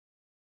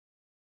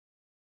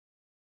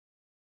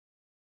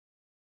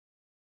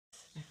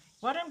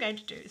what I'm going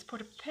to do is put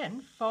a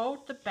pin,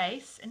 fold the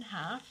base in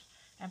half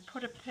and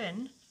put a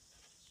pin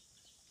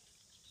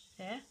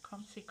there,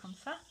 comme ci, comme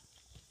ça,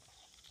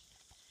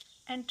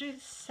 and do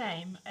the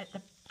same at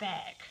the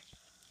back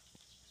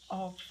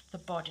of the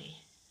body.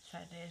 So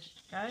there it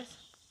goes.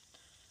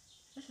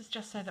 This is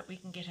just so that we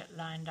can get it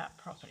lined up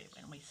properly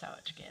when we sew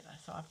it together.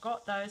 So I've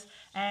got those,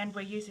 and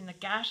we're using the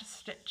garter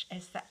stitch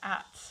as the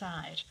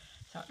outside,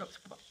 so it looks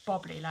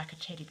bobbly like a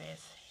teddy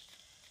bear's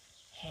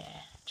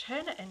hair.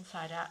 Turn it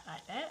inside out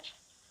like that,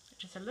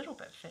 which is a little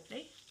bit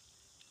fiddly.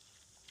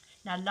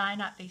 Now line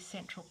up these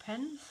central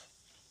pins,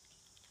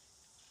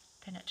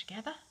 pin it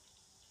together,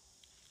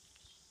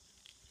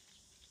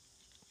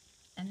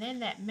 and then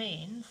that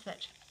means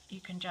that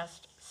you can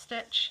just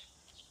stitch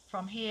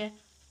from here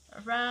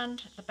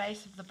around the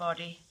base of the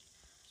body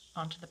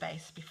onto the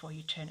base before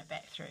you turn it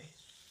back through.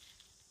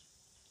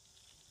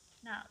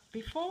 Now,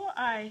 before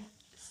I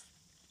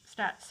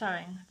start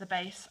sewing the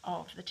base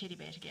of the teddy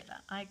bear together,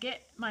 I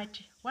get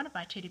one of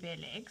my teddy bear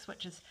legs,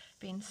 which has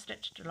been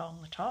stitched along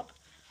the top,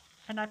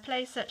 and I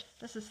place it,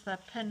 this is the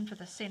pin for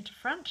the centre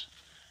front,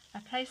 I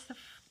place the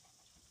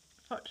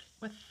foot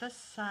with this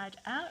side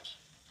out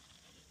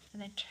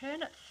and then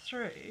turn it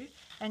through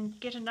and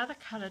get another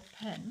coloured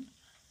pin,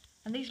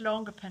 and these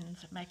longer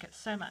pins make it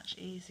so much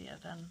easier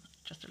than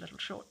just a little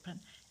short pin,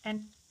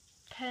 and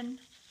pin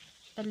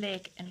the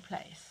leg in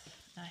place.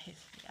 Now here's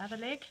the other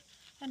leg,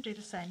 and do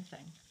the same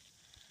thing.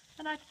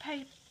 And I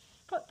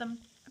put them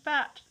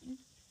about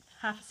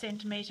half a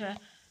centimetre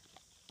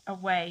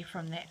away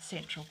from that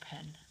central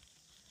pin.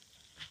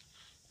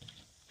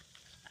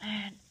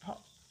 And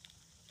pop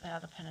the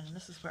other pin in, and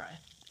this is where I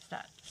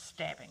start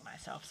stabbing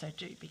myself, so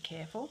do be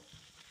careful.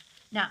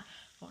 Now,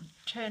 we'll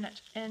turn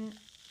it in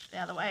the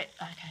other way,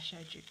 like I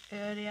showed you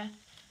earlier,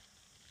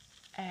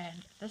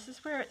 and this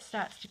is where it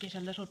starts to get a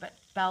little bit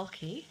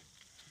bulky.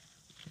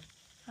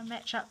 I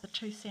match up the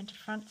two centre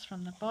fronts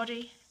from the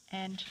body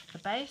and the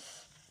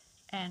base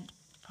and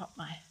pop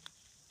my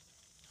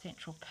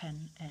central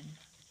pin in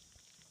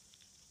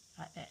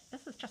like that.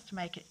 This is just to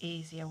make it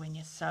easier when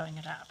you're sewing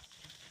it up.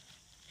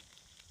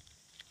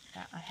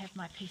 Now I have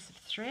my piece of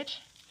thread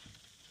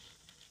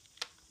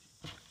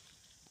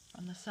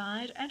on the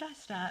side, and I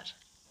start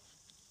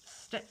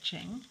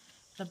stitching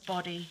the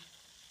body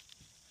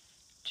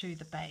to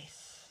the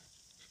base.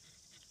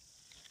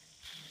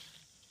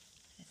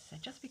 So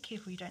just be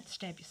careful you don't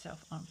stab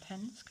yourself on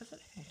pins because it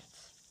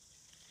hurts.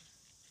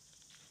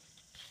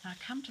 Now I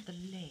come to the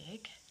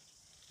leg,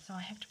 so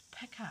I have to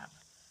pick up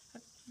a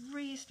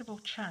reasonable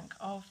chunk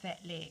of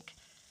that leg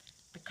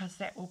because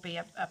that will be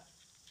a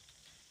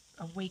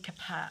weaker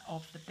part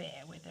of the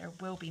bear where there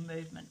will be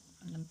movement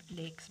and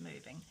the legs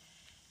moving,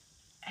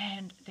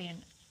 and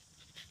then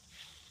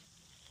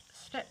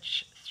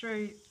stitch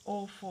through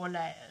all four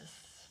layers,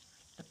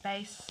 the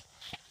base,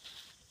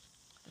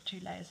 the two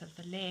layers of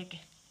the leg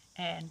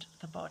and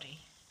the body,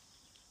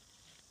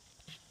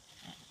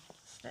 and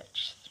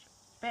stitch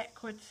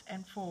backwards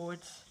and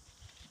forwards.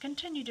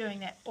 Continue doing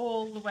that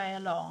all the way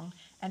along,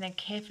 and then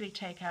carefully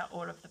take out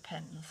all of the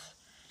pins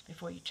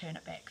before you turn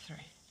it back through.